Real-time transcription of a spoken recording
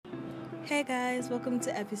Hey guys, welcome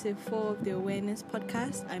to episode 4 of the Awareness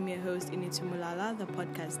Podcast. I'm your host, Initumulala, the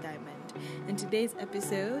podcast diamond. In today's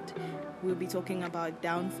episode, we'll be talking about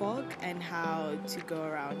down fog and how to go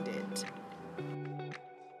around it.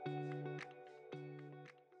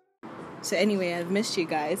 So anyway, I've missed you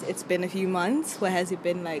guys. It's been a few months. Where has it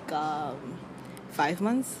been? 5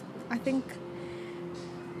 months, I think.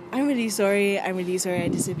 I'm really sorry I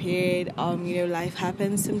disappeared. Life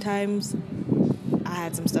happens sometimes. I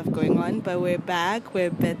had some stuff going on, but we're back, we're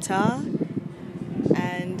better,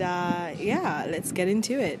 and let's get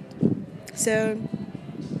into it. So,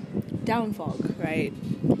 down fog, right?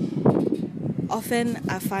 Often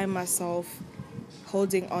I find myself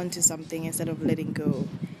holding on to something instead of letting go.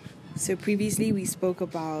 So previously we spoke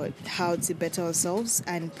about how to better ourselves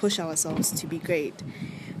and push ourselves to be great.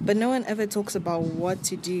 But no one ever talks about what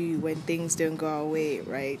to do when things don't go our way,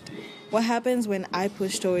 right? What happens when I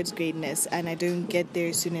push towards greatness and I don't get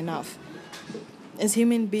there soon enough? As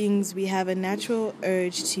human beings, we have a natural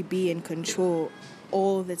urge to be in control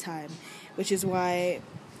all the time, which is why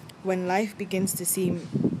when life begins to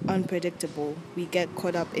seem unpredictable, we get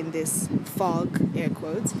caught up in this fog, air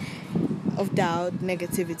quotes, of doubt,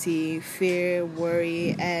 negativity, fear,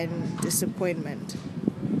 worry, and disappointment.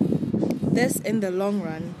 This, in the long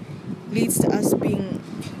run, leads to us being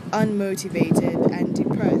unmotivated and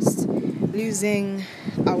depressed, losing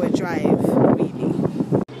our drive, really.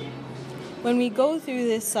 When we go through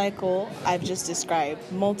this cycle I've just described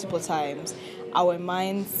multiple times, our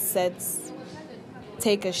mindsets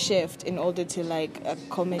take a shift in order to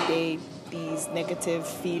accommodate these negative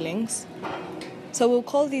feelings. So we'll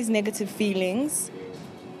call these negative feelings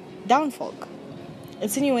down fog,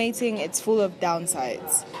 insinuating it's full of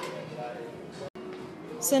downsides.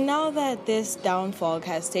 So now that this down fog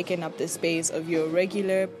has taken up the space of your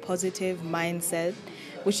regular positive mindset,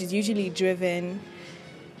 which is usually driven,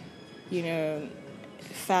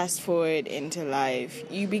 fast forward into life,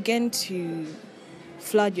 you begin to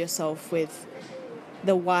flood yourself with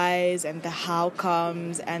the whys and the how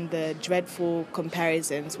comes and the dreadful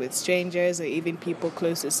comparisons with strangers or even people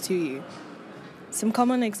closest to you. Some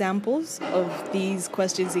common examples of these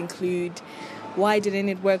questions include: why didn't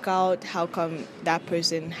it work out? How come that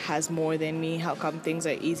person has more than me? How come things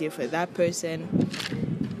are easier for that person?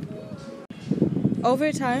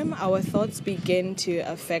 Over time, our thoughts begin to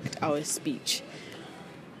affect our speech.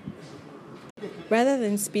 Rather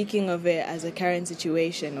than speaking of it as a current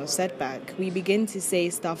situation or setback, we begin to say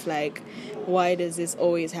stuff like, why does this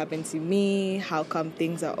always happen to me? How come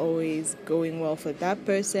things are always going well for that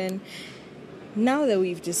person? Now that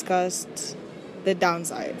we've discussed the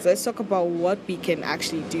downsides, let's talk about what we can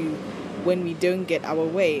actually do when we don't get our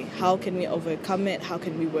way. How can we overcome it? How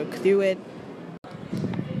can we work through it?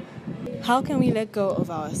 How can we let go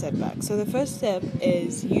of our setbacks? So the first step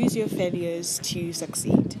is use your failures to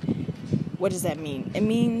succeed. What does that mean? It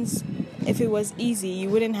means if it was easy, you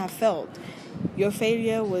wouldn't have failed. Your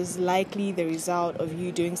failure was likely the result of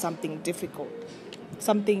you doing something difficult,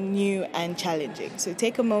 something new and challenging. So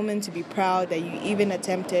take a moment to be proud that you even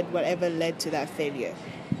attempted whatever led to that failure.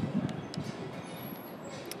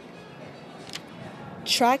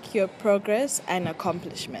 Track your progress and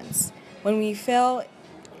accomplishments. When we fail,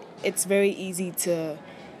 it's very easy to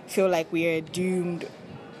feel like we are doomed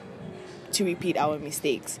to repeat our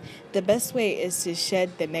mistakes. The best way is to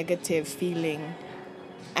shed the negative feeling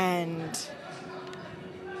and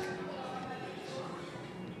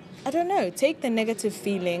take the negative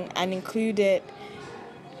feeling and include it,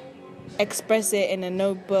 express it in a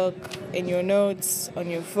notebook, in your notes, on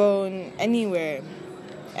your phone, anywhere,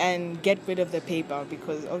 and get rid of the paper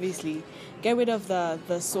get rid of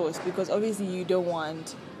the source, because obviously you don't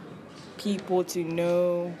want people to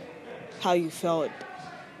know how you felt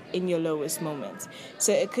in your lowest moments.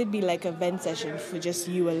 So it could be like a vent session for just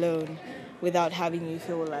you alone without having you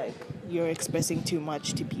feel like you're expressing too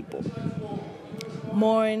much to people.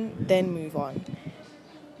 Mourn, then move on.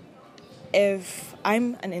 If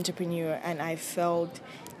I'm an entrepreneur and I've failed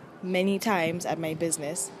many times at my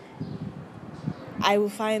business, I will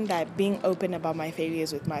find that being open about my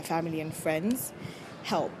failures with my family and friends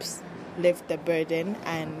helps lift the burden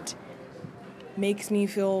and makes me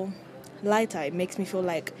feel lighter. It makes me feel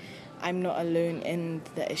like I'm not alone in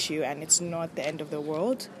the issue and it's not the end of the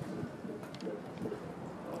world.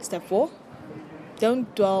 Step 4,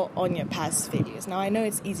 don't dwell on your past failures. Now, I know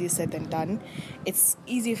it's easier said than done. It's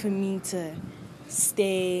easier for me to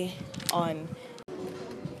stay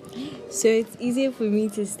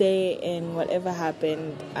in whatever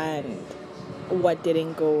happened and what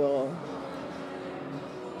didn't go well.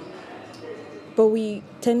 But we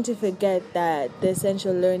tend to forget that the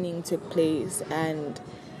essential learning took place and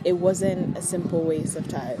It wasn't a simple waste of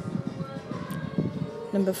time.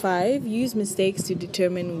 Number 5, use mistakes to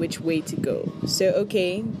determine which way to go. So,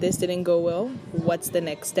 okay, this didn't go well. What's the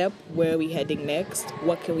next step? Where are we heading next?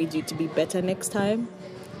 What can we do to be better next time?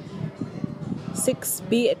 6,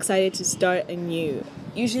 be excited to start anew.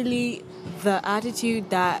 Usually, the attitude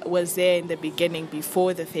that was there in the beginning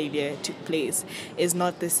before the failure took place is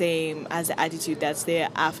not the same as the attitude that's there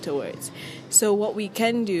afterwards. So what we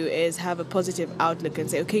can do is have a positive outlook and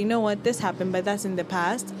say, okay, you know what, this happened, but that's in the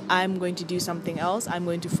past. I'm going to do something else. I'm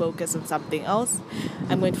going to focus on something else.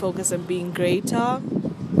 I'm going to focus on being greater.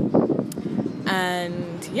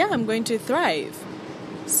 And yeah, I'm going to thrive.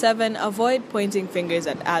 7, avoid pointing fingers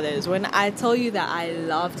at others. When I tell you that I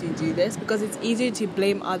love to do this, because it's easier to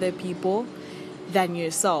blame other people than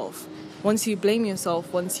yourself. Once you blame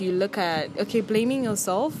yourself, once you look at, okay, blaming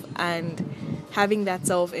yourself and having that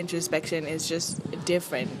self-introspection is just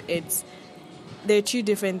different. They're two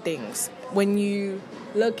different things. When you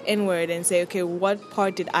look inward and say, okay, what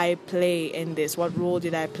part did I play in this? What role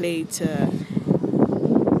did I play to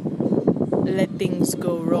let things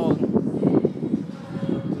go wrong?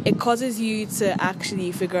 It causes you to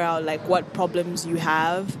actually figure out like what problems you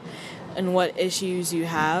have and what issues you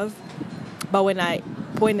have. But when I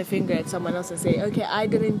point a finger at someone else and say, okay, I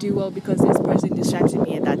didn't do well because this person distracted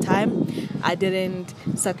me at that time, I didn't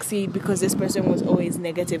succeed because this person was always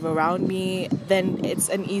negative around me, then it's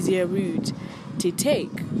an easier route to take,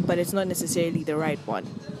 but it's not necessarily the right one.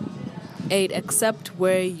 8, accept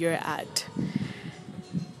where you're at.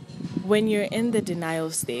 When you're in the denial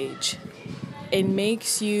stage, it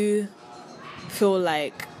makes you feel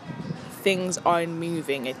like things aren't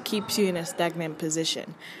moving. It keeps you in a stagnant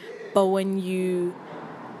position. But when you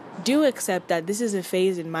do accept that this is a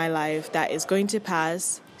phase in my life that is going to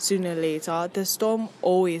pass sooner or later, the storm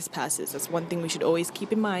always passes. That's one thing we should always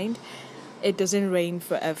keep in mind. It doesn't rain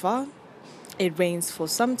forever. It rains for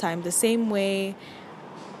some time. The same way...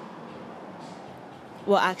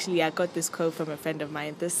 Well, actually, I got this quote from a friend of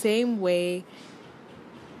mine. The same way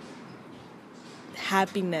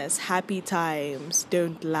happiness, happy times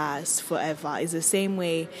don't last forever is the same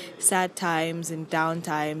way sad times and down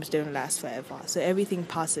times don't last forever. So everything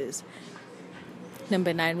passes.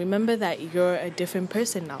 Number 9, remember that you're a different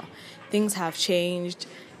person now. Things have changed.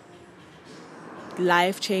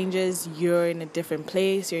 Life changes. You're in a different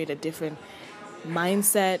place. You're in a different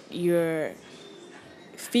mindset. You're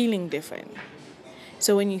feeling different.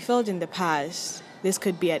 So when you failed in the past, this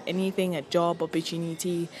could be at anything, a job,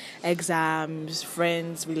 opportunity, exams,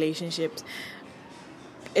 friends, relationships.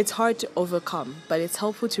 It's hard to overcome, but it's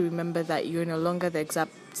helpful to remember that you're no longer the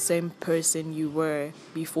exact same person you were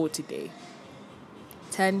before today.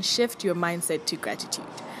 10, shift your mindset to gratitude.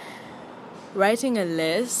 Writing a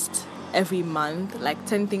list every month, like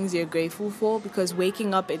 10 things you're grateful for, because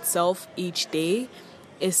waking up itself each day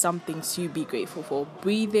is something to be grateful for.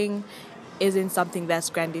 Breathing isn't something that's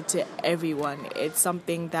granted to everyone. It's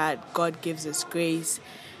something that God gives us grace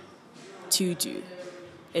to do.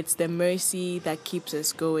 It's the mercy that keeps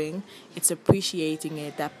us going. It's appreciating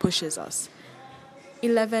it that pushes us.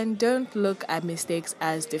 11, don't look at mistakes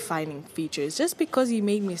as defining features. Just because you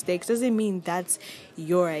made mistakes doesn't mean that's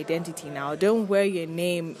your identity now. Don't wear your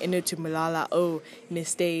name into Malala. Oh,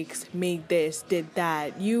 mistakes, made this, did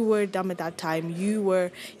that. You were dumb at that time.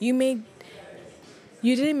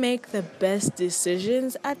 You didn't make the best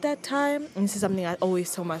decisions at that time. And this is something I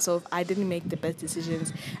always tell myself. I didn't make the best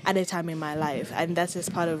decisions at a time in my life. And that's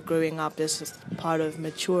just part of growing up. That's just part of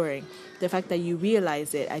maturing. The fact that you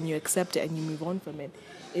realize it and you accept it and you move on from it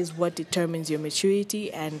is what determines your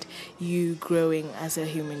maturity and you growing as a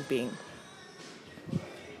human being.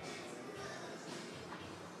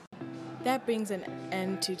 That brings an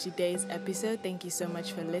end to today's episode. Thank you so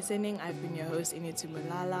much for listening. I've been your host, Initu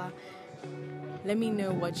Mulala. Let me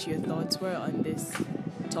know what your thoughts were on this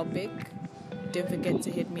topic. Don't forget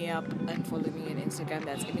to hit me up and follow me on Instagram.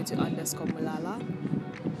 That's Initu_Mulala.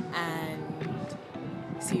 And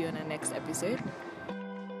see you on the next episode.